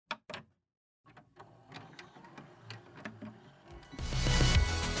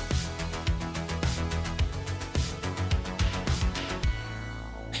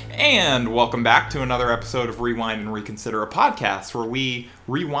And welcome back to another episode of Rewind and Reconsider, a podcast where we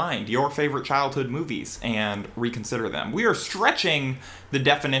rewind your favorite childhood movies and reconsider them. We are stretching the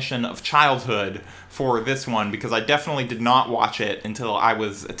definition of childhood for this one because I definitely did not watch it until I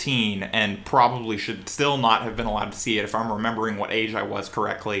was a teen and probably should still not have been allowed to see it if I'm remembering what age I was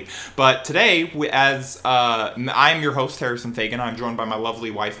correctly. But today, I am your host, Harrison Fagan. I'm joined by my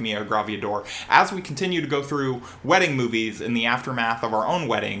lovely wife, Mia Graviador, as we continue to go through wedding movies in the aftermath of our own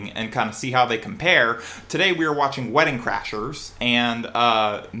wedding and kind of see how they compare. Today, we are watching Wedding Crashers, and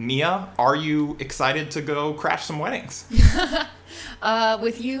Mia, are you excited to go crash some weddings?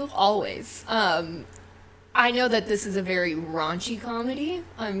 With you, always. I know that this is a very raunchy comedy,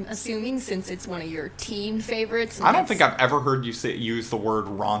 I'm assuming, since it's one of your teen favorites. I don't think I've ever heard you use the word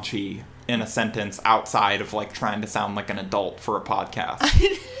raunchy in a sentence outside of, like, trying to sound like an adult for a podcast.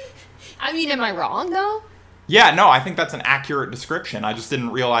 I mean, am I wrong, though? Yeah, no, I think that's an accurate description. I just didn't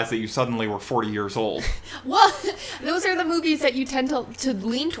realize that you suddenly were 40 years old. Well, those are the movies that you tend to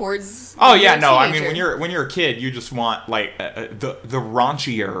lean towards. Oh yeah, no, I mean when you're a kid, you just want like the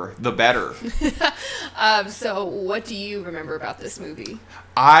raunchier, the better. So what do you remember about this movie?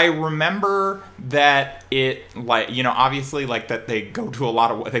 I remember that it, like, you know, obviously, like, that they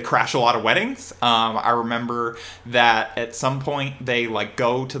crash a lot of weddings. I remember that at some point they, like,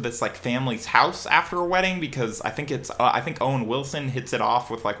 go to this, like, family's house after a wedding because I think Owen Wilson hits it off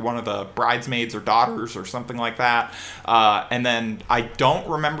with, like, one of the bridesmaids or daughters or something like that. And then I don't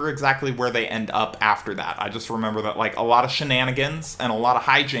remember exactly where they end up after that. I just remember that, like, a lot of shenanigans and a lot of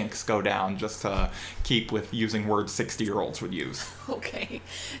hijinks go down, just to keep with using words 60-year-olds would use. Okay.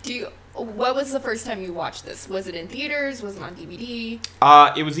 What was the first time you watched this? Was it in theaters? Was it on DVD?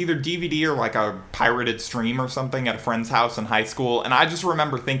 It was either DVD or like a pirated stream or something at a friend's house in high school. And I just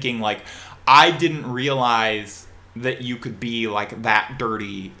remember thinking, like, I didn't realize that you could be, like, that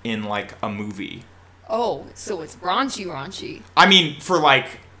dirty in, like, a movie. Oh, so it's raunchy. I mean, for,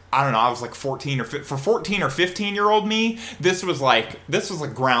 like, I don't know, I was like 14 or 15-year-old me, this was like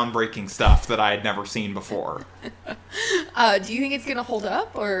groundbreaking stuff that I had never seen before. Do you think it's gonna hold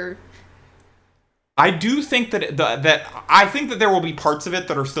up, or? I do think that I think that there will be parts of it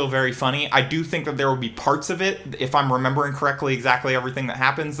that are still very funny. I do think that there will be parts of it, if I'm remembering correctly exactly everything that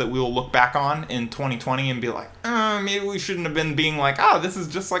happens, that we will look back on in 2020 and be like, maybe we shouldn't have been being like, oh, this is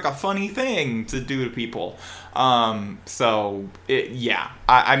just like a funny thing to do to people. I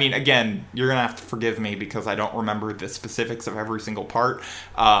mean, again, you're gonna have to forgive me because I don't remember the specifics of every single part.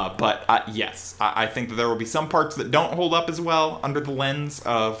 Yes, I think that there will be some parts that don't hold up as well under the lens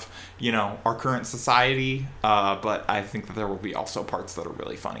of, you know, our current society. But I think that there will be also parts that are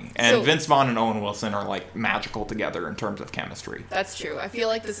really funny. And Vince Vaughn and Owen Wilson are, like, magical together in terms of chemistry. That's true. I feel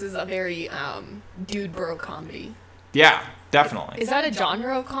like this is a very dude bro comedy. Yeah, definitely. Is that a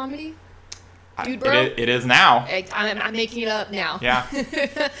genre of comedy? Dude bro? It is now. I'm making it up now. Yeah.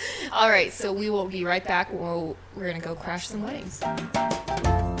 All right, so we will be right back. We're going to go crash some weddings.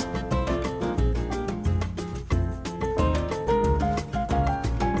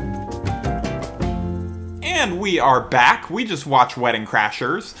 And we are back. We just watched Wedding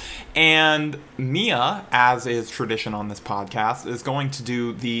Crashers. And Mia, as is tradition on this podcast, is going to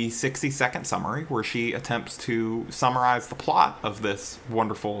do the 60-second summary where she attempts to summarize the plot of this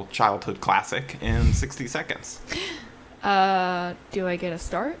wonderful childhood classic in 60 seconds. Do I get a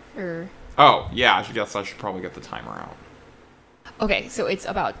start, or? Oh, yeah, I guess I should probably get the timer out. Okay, so it's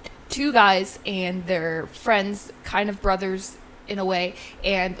about two guys and their friends, kind of brothers in a way,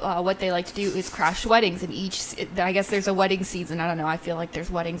 and what they like to do is crash weddings. And I guess there's a wedding season. I don't know, I feel like there's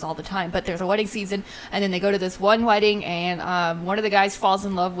weddings all the time, but there's a wedding season, and then they go to this one wedding, and one of the guys falls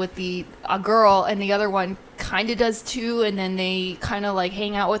in love with a girl, and the other one kind of does too, and then they kind of like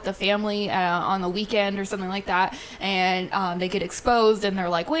hang out with the family on the weekend or something like that, and they get exposed, and they're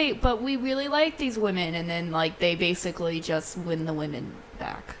like, wait, but we really like these women, and then, like, they basically just win the women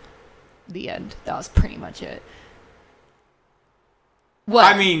back. The end. That was pretty much it. What?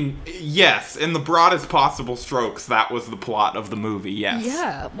 I mean, yes, in the broadest possible strokes, that was the plot of the movie, yes.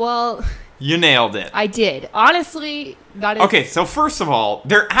 Yeah, well... You nailed it. I did. Honestly, that is... Okay, so first of all,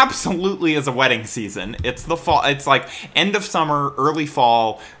 there absolutely is a wedding season. It's the fall. It's like end of summer, early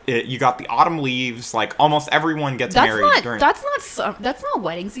fall. You got the autumn leaves. Like, almost everyone gets married during... That's not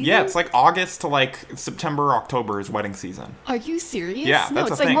wedding season. Yeah, it's like August to, like, September, October is wedding season. Are you serious? Yeah, no,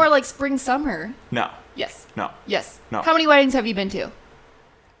 that's it's like more like spring, summer. No. Yes. No. Yes. No. How many weddings have you been to?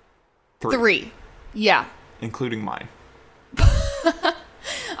 3. Yeah. Including mine.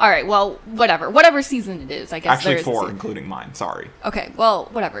 All right, well, whatever season it is, I guess. Actually 4, including mine. Sorry. Okay, well,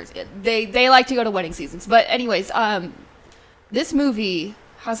 whatever. They like to go to wedding seasons, but anyways, this movie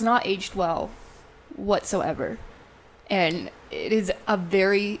has not aged well whatsoever. And it is a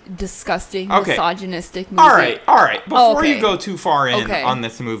very disgusting, misogynistic movie. All right. Before okay. you go too far in Okay. on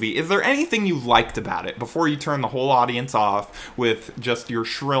this movie, is there anything you liked about it before you turn the whole audience off with just your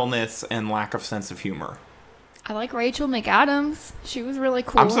shrillness and lack of sense of humor? I like Rachel McAdams. She was really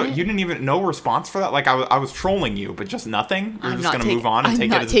cool. I'm sorry, you didn't even no response for that. Like I was trolling you, but just nothing. You're just gonna move on and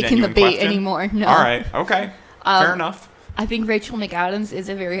take it as a genuine I'm not taking the bait question? anymore. No. All right. Okay. Fair enough. I think Rachel McAdams is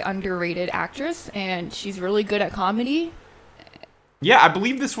a very underrated actress, and she's really good at comedy. Yeah, I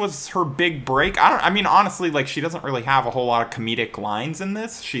believe this was her big break. I mean, honestly, like, she doesn't really have a whole lot of comedic lines in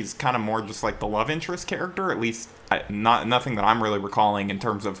this. She's kind of more just like the love interest character, at least nothing that I'm really recalling in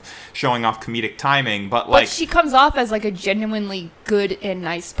terms of showing off comedic timing. But like, she comes off as like a genuinely good and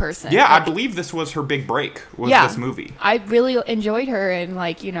nice person. yeah, like, I believe this was her big break. This movie? I really enjoyed her, and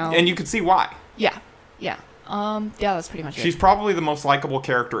like, you know, and you could see why. Yeah. Yeah, that's pretty much it. She's probably the most likable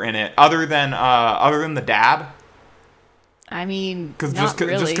character in it, other than the dad. I mean, just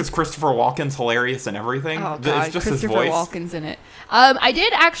because Christopher Walken's hilarious and everything. Oh god, it's just Christopher his voice. Walken's in it. I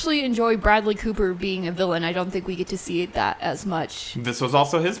did actually enjoy Bradley Cooper being a villain. I don't think we get to see that as much. This was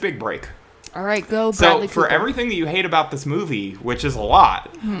also his big break. All right, go Bradley Cooper. So for everything that you hate about this movie, which is a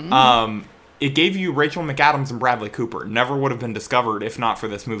lot, it gave you Rachel McAdams and Bradley Cooper. Never would have been discovered if not for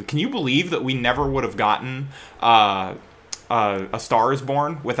this movie. Can you believe that we never would have gotten A Star Is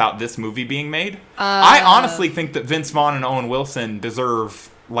Born without this movie being made? I honestly think that Vince Vaughn and Owen Wilson deserve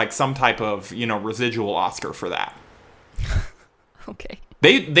like some type of, residual Oscar for that. Okay.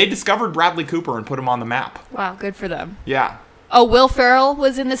 They discovered Bradley Cooper and put him on the map. Wow, good for them. Yeah. Oh, Will Ferrell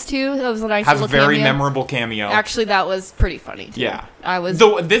was in this too. That was a nice little cameo. Has a very memorable cameo. Actually, that was pretty funny too. Yeah.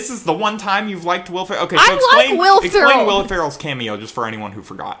 This is the one time you've liked Will Ferrell? Okay, so explain Will Ferrell's cameo just for anyone who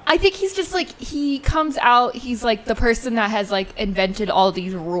forgot. I think he's just like, he comes out, he's like the person that has like invented all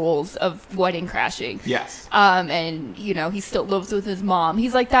these rules of wedding crashing. Yes. And, he still lives with his mom.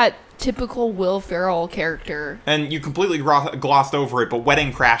 He's like that typical Will Ferrell character. And you completely glossed over it, but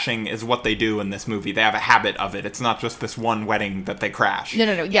wedding crashing is what they do in this movie. They have a habit of it. It's not just this one wedding that they crash.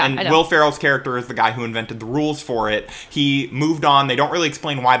 No. Yeah, and I know. Will Ferrell's character is the guy who invented the rules for it. He moved on. They don't really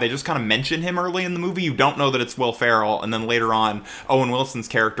explain why. They just kind of mention him early in the movie. You don't know that it's Will Ferrell. And then later on, Owen Wilson's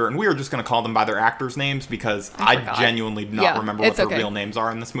character, and we are just going to call them by their actors' names because I genuinely do not remember what their real names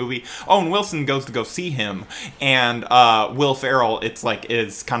are in this movie. Owen Wilson goes to go see him, and Will Ferrell,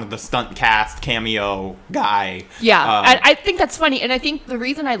 is kind of the stunt cast cameo guy. Yeah, I think that's funny, and I think the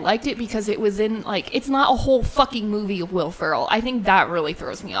reason I liked it because it was in, it's not a whole fucking movie of Will Ferrell. I think that really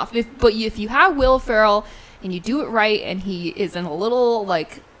throws me off. If you have Will Ferrell and you do it right and he is in a little,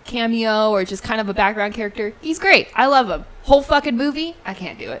 cameo or just kind of a background character, he's great. I love him. Whole fucking movie, I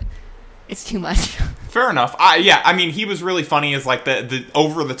can't do it. It's too much. Fair enough. He was really funny as the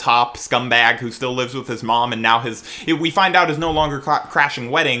over-the-top scumbag who still lives with his mom, and now we find out is no longer crashing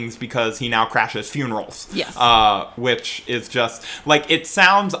weddings because he now crashes funerals. Yes. Which is just, it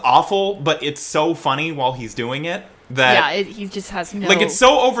sounds awful, but it's so funny while he's doing it. He just has no... it's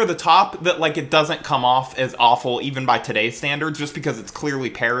so over the top that, it doesn't come off as awful even by today's standards just because it's clearly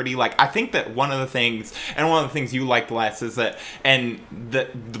parody. I think that one of the things you liked less is that, and the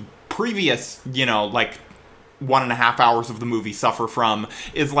previous, 1.5 hours of the movie suffer from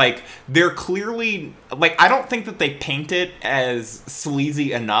is they're clearly I don't think that they paint it as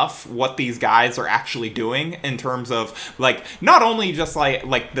sleazy enough what these guys are actually doing in terms of not only just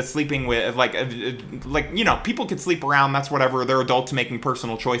the sleeping with people can sleep around, that's whatever, they're adults making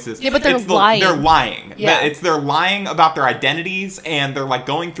personal choices. Yeah, but they're lying. Yeah. They're lying about their identities, and they're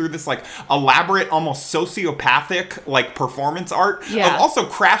going through this elaborate, almost sociopathic performance art of also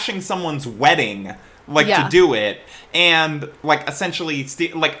crashing someone's wedding to do it, and essentially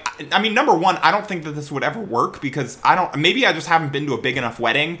number one, I don't think that this would ever work because maybe I just haven't been to a big enough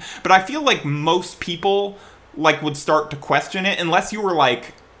wedding, but I feel most people would start to question it unless you were I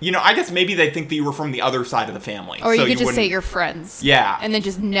guess maybe they think that you were from the other side of the family, or you could just say you're friends, and then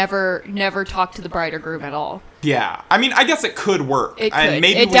just never talk to the bride or groom at all. I guess it could work. It could. And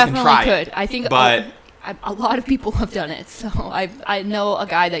maybe it we definitely can try could. it, I think, but a lot of people have done it, so I know a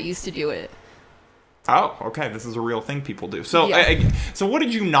guy that used to do it. Oh, okay. This is a real thing people do. So, so what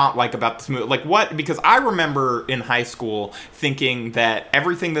did you not like about this movie? What? Because I remember in high school thinking that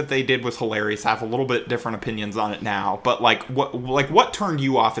everything that they did was hilarious. I have a little bit different opinions on it now. But what turned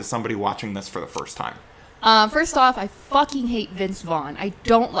you off as somebody watching this for the first time? First off, I fucking hate Vince Vaughn. I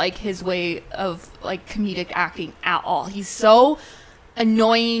don't like his way of comedic acting at all. He's so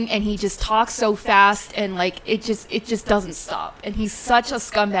annoying, and he just talks so fast, and it just doesn't stop. And he's such a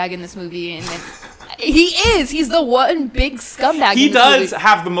scumbag in this movie, and he is. He's the one big scumbag. He in this does movie.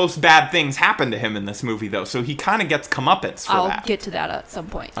 have the most bad things happen to him in this movie, though, so he kind of gets comeuppance for I'll that. get to that at some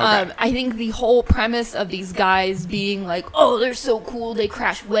point. Okay. I think the whole premise of these guys being like, oh, they're so cool, they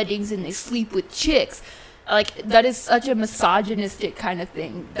crash weddings and they sleep with chicks. Like, that is such a misogynistic kind of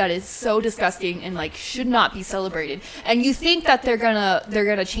thing that is so disgusting and, like, should not be celebrated. And you think that they're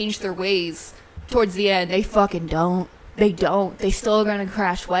gonna change their ways towards the end. They fucking don't. They don't. They still are gonna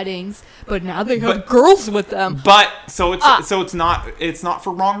crash weddings, but now they have girls with them. But so it's not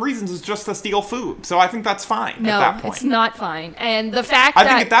for wrong reasons. It's just to steal food. So I think that's fine at that point. No, it's not fine. And the fact I that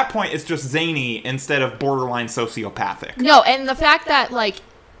think at that point it's just zany instead of borderline sociopathic. no, and the fact that like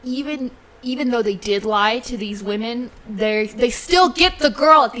even though they did lie to these women, they still get the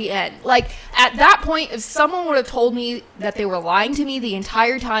girl at the end. Like, at that point, if someone would have told me that they were lying to me the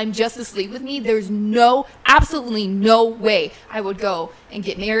entire time just to sleep with me, there's absolutely no way I would go and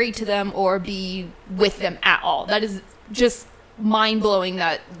get married to them or be with them at all. That is just mind-blowing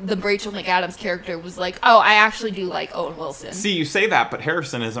that the Rachel McAdams character was like, oh, I actually do like Owen Wilson. See, you say that, but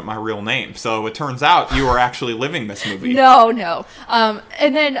Harrison isn't my real name, so it turns out you are actually living this movie. No.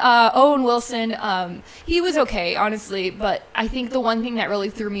 And then Owen Wilson, he was okay, honestly, but I think the one thing that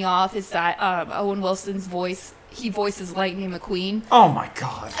really threw me off is that Owen Wilson's voice, he voices Lightning McQueen. Oh my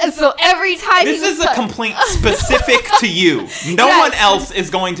god. And so every time This is a complaint specific to you. No Yes. one else is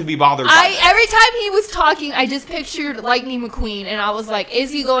going to be bothered by this. every time he was talking, I just pictured Lightning McQueen, and I was like, is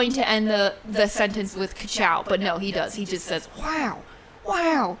he going to end the sentence with ka-chow? But no, he does. He just says,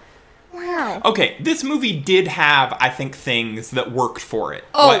 wow. Okay, this movie did have, I think, things that worked for it.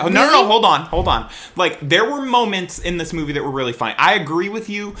 Oh, like, no, really? hold on. Like, there were moments in this movie that were really funny. I agree with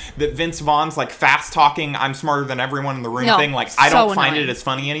you that Vince Vaughn's, like, fast-talking, I'm smarter than everyone in the room No, thing, like, I so don't find annoying. it as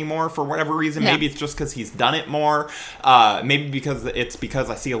funny anymore for whatever reason. No. Maybe it's just because he's done it more. Maybe because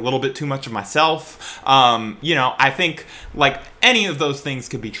I see a little bit too much of myself. I think, like, any of those things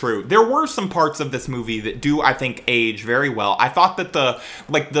could be true. There were some parts of this movie that do, I think, age very well. I thought that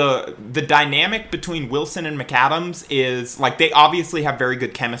the dynamic between Wilson and McAdams is, like, they obviously have very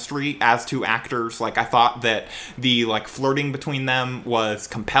good chemistry as two actors. Like, I thought that the, like, flirting between them was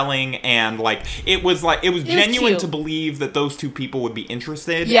compelling, and, like, it was genuine cute. to believe that those two people would be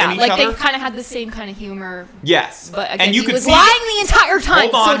interested Yeah, in each like other. they kind of had the same kind of humor. Yes. But again, and you he could was see lying the entire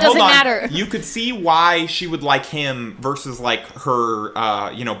time, so it doesn't matter. You could see why she would like him versus, like, her,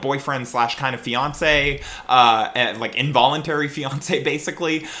 boyfriend / kind of fiance, and, like, involuntary fiance,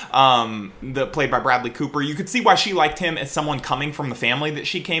 basically, played by Bradley Cooper. You could see why she liked him as someone coming from the family that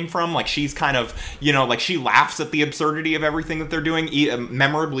she came from. Like, she's kind of, like, she laughs at the absurdity of everything that they're doing,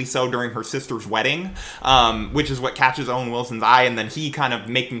 memorably so during her sister's wedding, which is what catches Owen Wilson's eye, and then he kind of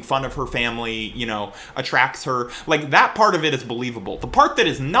making fun of her family, attracts her. Like, that part of it is believable. The part that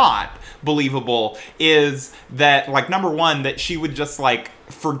is not believable is that, like, number one, that she would just, like,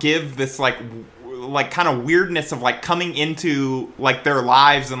 forgive this, like kind of weirdness of, like, coming into, like, their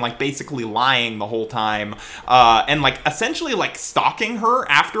lives and, like, basically lying the whole time, and, like, essentially, like, stalking her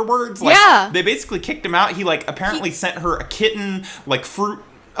afterwards. Like, Yeah. they basically kicked him out. He, like, apparently sent her a kitten, like, fruit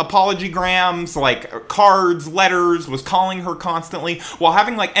apologygrams, like, cards, letters, was calling her constantly while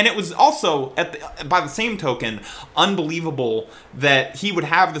having, like, and it was also by the same token unbelievable that he would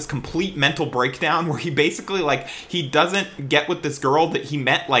have this complete mental breakdown where he basically, like, he doesn't get with this girl that he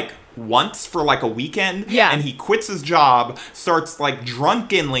met, like, once for, like, a weekend, Yeah. and he quits his job, starts, like,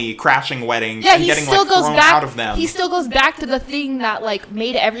 drunkenly crashing weddings Yeah, and he getting, still like, goes thrown back. out of them. He still goes back to the thing that, like,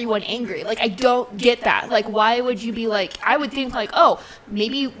 made everyone angry. Like, I don't get that. Like, why would you be like? I would think, like, oh,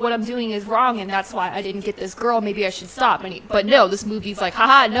 maybe what I'm doing is wrong, and that's why I didn't get this girl. Maybe I should stop. But no, this movie's like,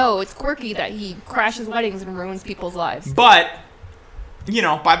 haha, no, it's quirky that he crashes weddings and ruins people's lives. But,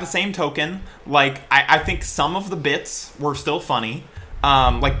 by the same token, like, I think some of the bits were still funny.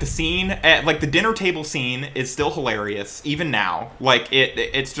 Like, the scene, like, the dinner table scene is still hilarious, even now. Like,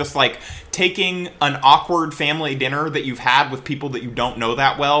 it's just, like, taking an awkward family dinner that you've had with people that you don't know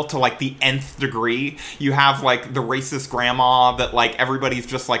that well to, like, the nth degree. You have, like, the racist grandma that, like, everybody's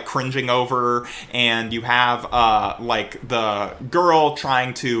just, like, cringing over, and you have, like, the girl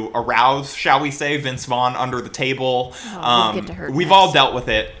trying to arouse, shall we say, Vince Vaughn under the table. We'll get to her We've next. all dealt with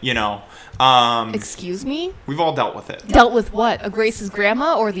it, Excuse me? We've all dealt with it. Dealt with what? A Grace's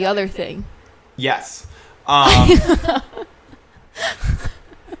grandma or the other thing? Yes. And,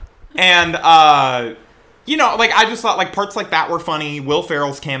 like, I just thought, like, parts like that were funny. Will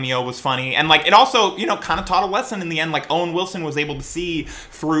Ferrell's cameo was funny. And, like, it also, kind of taught a lesson in the end. Like, Owen Wilson was able to see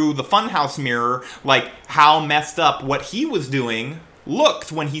through the funhouse mirror, like, how messed up what he was doing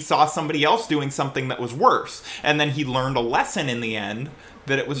looked when he saw somebody else doing something that was worse. And then he learned a lesson in the end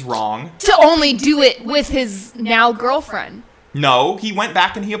that it was wrong. To only do it with his now girlfriend. No, he went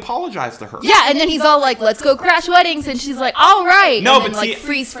back and he apologized to her. Yeah, and then he's all like, let's go crash weddings, and she's like, all right. No, and then, but like, see,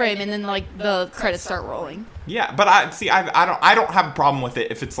 freeze frame, and then like the credits start rolling. Yeah, but I don't have a problem with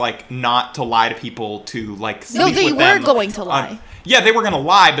it if it's like not to lie to people to like sleep with them. No, they were going to lie. Yeah, they were going to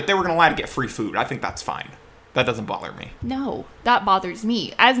lie, but they were going to lie to get free food. I think that's fine. That doesn't bother me. No, that bothers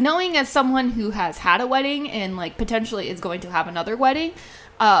me. As someone who has had a wedding and like potentially is going to have another wedding.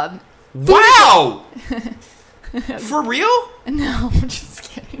 Wow! For real? No, I'm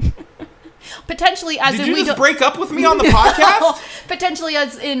just kidding. Potentially, as Did in you we just don't break up with me on the podcast? Potentially,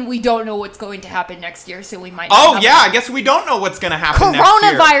 as in we don't know what's going to happen next year, so we might. Oh yeah, I guess we don't know what's going to happen next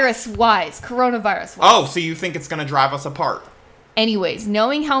year. Coronavirus wise. Oh, so you think it's going to drive us apart? Anyways,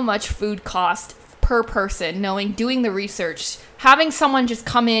 knowing how much food costs per person, doing the research, having someone just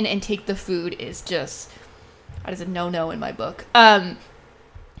come in and take the food is just, that is a no-no in my book. The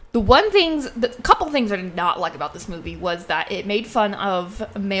couple things I did not like about this movie was that it made fun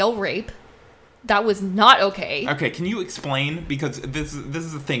of male rape. That was not okay. Okay, can you explain? Because this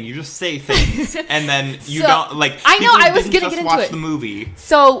is the thing. You just say things, and then you So, don't like. I know, I was didn't gonna just get into watch it. the movie.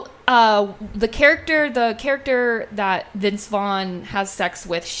 So, the character that Vince Vaughn has sex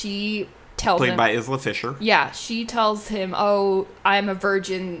with, she tells Played him, by Isla Fisher. yeah, she tells him, "Oh, I'm a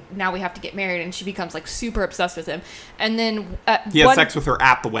virgin. Now we have to get married," and she becomes like super obsessed with him. And then He has sex with her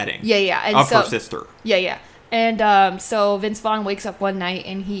at the wedding. Yeah, and of so, her sister. Yeah. And so Vince Vaughn wakes up one night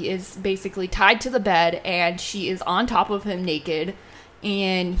and he is basically tied to the bed and she is on top of him naked.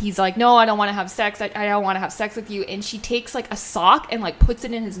 And he's like, no, I don't want to have sex. I don't want to have sex with you. And she takes like a sock and like puts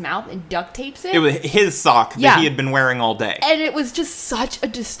it in his mouth and duct tapes it. It was his sock that he had been wearing all day. And it was just such a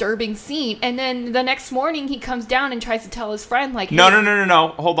disturbing scene. And then the next morning he comes down and tries to tell his friend like, hey,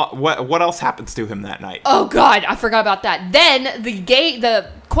 No. Hold on. What else happens to him that night? oh God, I forgot about that. Then the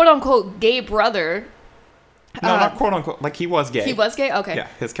quote unquote gay brother. No, not quote unquote. Like, he was gay. He was gay? Okay. Yeah,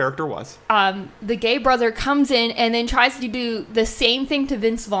 his character was. The gay brother comes in and then tries to do the same thing to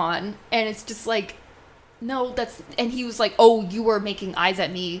Vince Vaughn. And it's just like, no, and he was like, oh, you were making eyes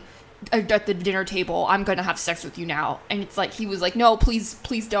at me at the dinner table. I'm going to have sex with you now. And it's like, he was like, no, please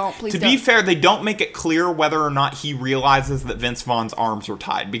don't. To be fair, they don't make it clear whether or not he realizes that Vince Vaughn's arms were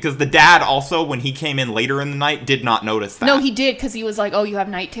tied. Because the dad also, when he came in later in the night, did not notice that. No, he did, because he was like, oh, you have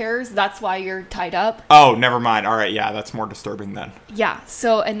night terrors? That's why you're tied up? Oh, never mind. All right, yeah, that's more disturbing then. Yeah,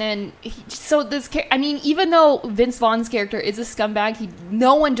 so, and then, even though Vince Vaughn's character is a scumbag,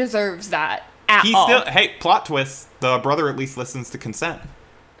 no one deserves that at all. Hey, plot twist, the brother at least listens to consent.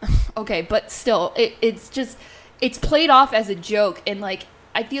 Okay, but still, it's played off as a joke, and like,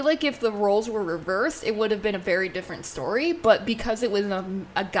 I feel like if the roles were reversed, it would have been a very different story, but because it was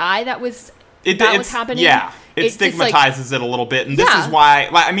a guy that was happening. Yeah, it stigmatizes it a little bit, and this is why,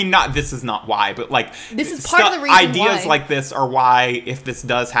 this is not why, but like, this is part of the reason ideas why. like this are why, if this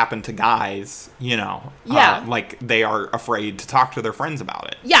does happen to guys, like, they are afraid to talk to their friends about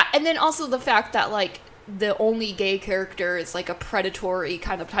it. Yeah, and then also the fact that, like, the only gay character is like a predatory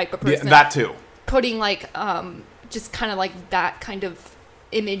kind of type of person. Yeah, that too. Putting like just kind of like that kind of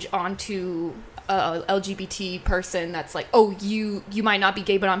image onto a LGBT person that's like, oh, you might not be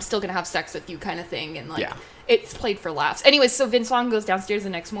gay, but I'm still gonna have sex with you, kind of thing, and like it's played for laughs. Anyways, so Vince Vaughn goes downstairs the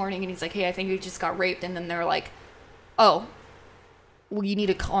next morning and he's like, hey, I think you just got raped, and then they're like, oh, well, you need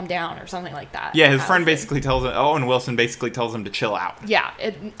to calm down or something like that. Yeah, his friend basically tells him, Owen Wilson basically tells him to chill out. Yeah.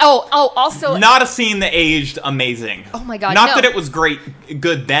 Also... Not a scene that aged amazing. Oh my God, Not that it was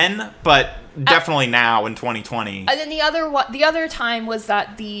good then, but definitely now in 2020. And then the other time was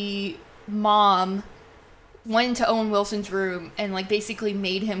that the mom went into Owen Wilson's room and like basically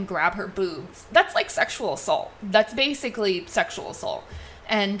made him grab her boobs. That's like sexual assault. That's basically sexual assault.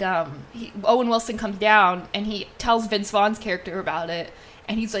 And Owen Wilson comes down and he tells Vince Vaughn's character about it.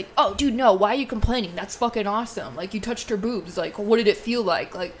 And he's like, oh, dude, no, why are you complaining? That's fucking awesome. Like, you touched her boobs. Like, what did it feel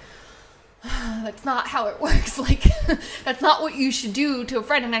like? Like, that's not how it works. Like, that's not what you should do to a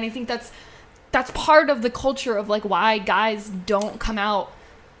friend. And I think that's part of the culture of, like, why guys don't come out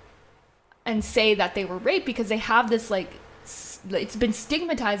and say that they were raped. Because they have this, like, it's been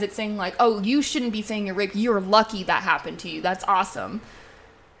stigmatized. It's saying, like, oh, you shouldn't be saying you're raped. You're lucky that happened to you. That's awesome.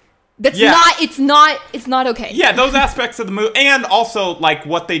 It's not okay. Yeah, those aspects of the movie, and also, like,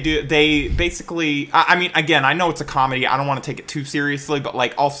 what they do, they basically, again, I know it's a comedy, I don't want to take it too seriously, but,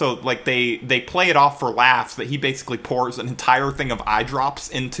 like, also, like, they play it off for laughs, that he basically pours an entire thing of eye drops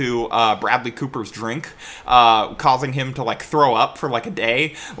into Bradley Cooper's drink, causing him to, like, throw up for, like, a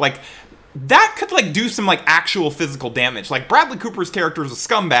day. Like, that could, like, do some, like, actual physical damage. Like, Bradley Cooper's character is a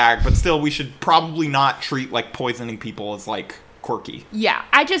scumbag, but still, we should probably not treat, like, poisoning people as, like, quirky. Yeah,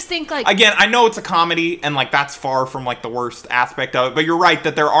 I just think, like... Again, I know it's a comedy, and, like, that's far from, like, the worst aspect of it, but you're right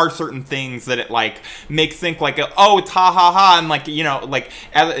that there are certain things that it, like, makes think, like, oh, it's ha-ha-ha, and, like, you know, like,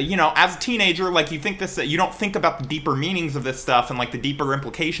 as a teenager, like, you think this, you don't think about the deeper meanings of this stuff and, like, the deeper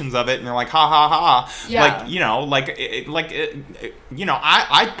implications of it, and you're like, ha-ha-ha. Yeah. Like, you know, you know,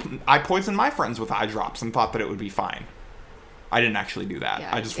 I poisoned my friends with eye drops and thought that it would be fine. I didn't actually do that.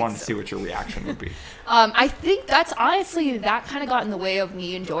 Yeah, I just wanted to see what your reaction would be. I think that's honestly, that kind of got in the way of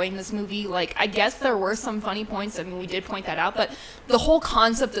me enjoying this movie. Like, I guess there were some funny points. I mean, we did point that out, but the whole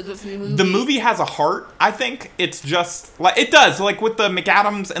concept of this movie... The movie has a heart, I think. It's just, like, it does. Like, with the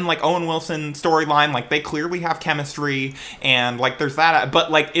McAdams and, like, Owen Wilson storyline, like, they clearly have chemistry, and, like, there's that. But,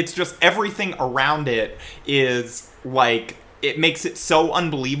 like, it's just everything around it is, like... It makes it so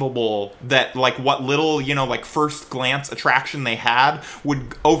unbelievable that, like, what little, you know, like, first glance attraction they had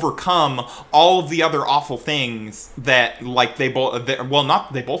would overcome all of the other awful things that, like, they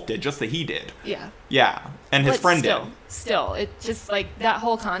both did, just that he did. Yeah. Yeah. And his friend did. Still, it just, like, that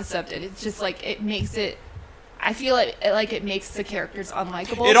whole concept, it's just, like, it makes it... I feel like it makes the characters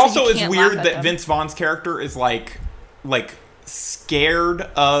unlikable. It also is weird that them. Vince Vaughn's character is, like, scared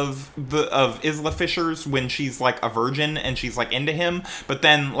of Isla Fisher's when she's, like, a virgin and she's, like, into him, but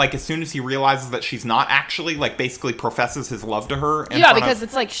then, like, as soon as he realizes that she's not actually, like, basically professes his love to her. Yeah, because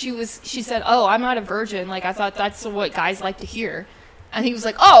it's like she said, oh, I'm not a virgin, like, I thought that's what guys like to hear, and he was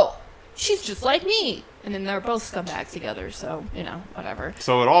like, oh, she's just like me, and then they're both scumbags together, so, you know, whatever.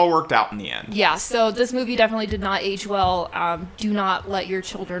 So it all worked out in the end. Yeah, so this movie definitely did not age well. Do not let your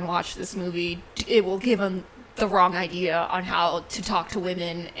children watch this movie. It will give them the wrong idea on how to talk to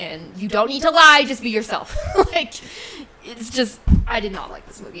women, and you don't need to lie, just be yourself. Like, it's just, I did not like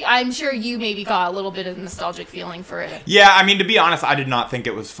this movie. I'm sure you maybe got a little bit of nostalgic feeling for it. Yeah, I mean, to be honest, I did not think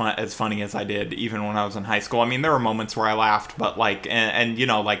it was as funny as I did even when I was in high school. I mean, there were moments where I laughed, but, like, and you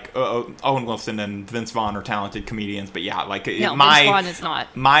know, like, Owen Wilson and Vince Vaughn are talented comedians, but yeah, like, Vince Vaughn is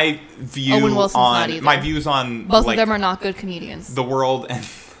not. My view Owen Wilson's not either. My views on, both like, of them are not good comedians. The world and...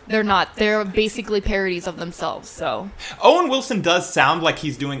 They're not. They're basically parodies of themselves, so... Owen Wilson does sound like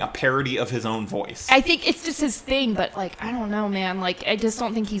he's doing a parody of his own voice. I think it's just his thing, but, like, I don't know, man. Like, I just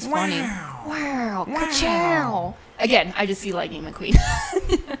don't think he's funny. Wow. Ka-chow. Again, I just see Lightning McQueen.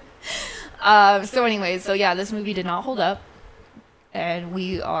 So anyways, so yeah, this movie did not hold up, and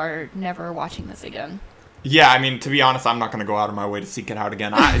we are never watching this again. Yeah, I mean, to be honest, I'm not going to go out of my way to seek it out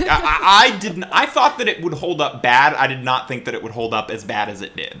again. I didn't. I thought that it would hold up bad. I did not think that it would hold up as bad as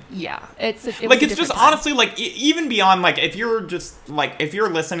it did. Yeah, it's just time. Honestly, like, even beyond, like, if you're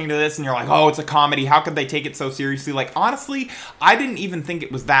listening to this and you're like, oh, it's a comedy, how could they take it so seriously? Like, honestly, I didn't even think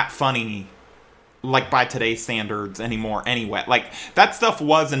it was that funny, like, by today's standards anymore. Anyway, like, that stuff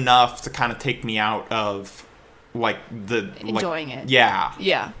was enough to kind of take me out of, like, enjoying it. Yeah.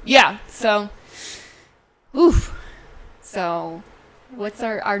 So. Oof. So, what's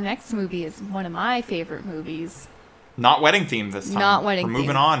our next movie is one of my favorite movies. Not wedding themed this time. Not wedding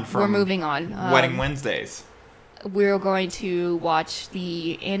themed. We're moving on. Wedding Wednesdays. We're going to watch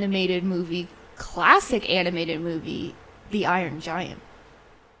the classic animated movie, The Iron Giant.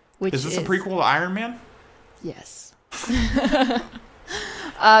 Is this a prequel to Iron Man? Yes. You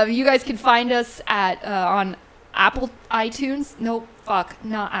guys can find us on Apple iTunes. Nope.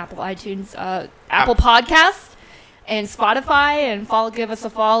 Not Apple iTunes. Apple Podcasts and Spotify, and give us a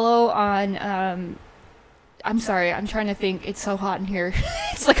follow on I'm sorry, I'm trying to think. It's so hot in here.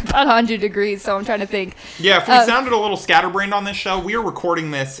 It's like about 100 degrees, so I'm trying to think. Yeah, if we sounded a little scatterbrained on this show, we are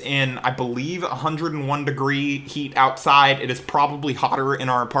recording this in, I believe, 101 degree heat outside. It is probably hotter in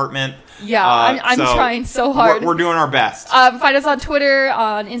our apartment. Yeah, I'm trying so hard. We're doing our best. Find us on Twitter,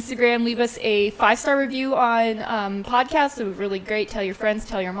 on Instagram. Leave us a 5-star review on podcasts. It would be really great. Tell your friends,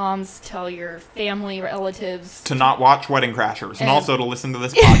 tell your moms, tell your family, relatives. To not watch Wedding Crashers, and also to listen to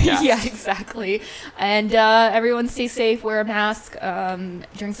this podcast. Yeah, exactly. And everyone stay safe, wear a mask,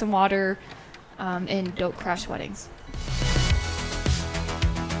 drink some water, and don't crash weddings.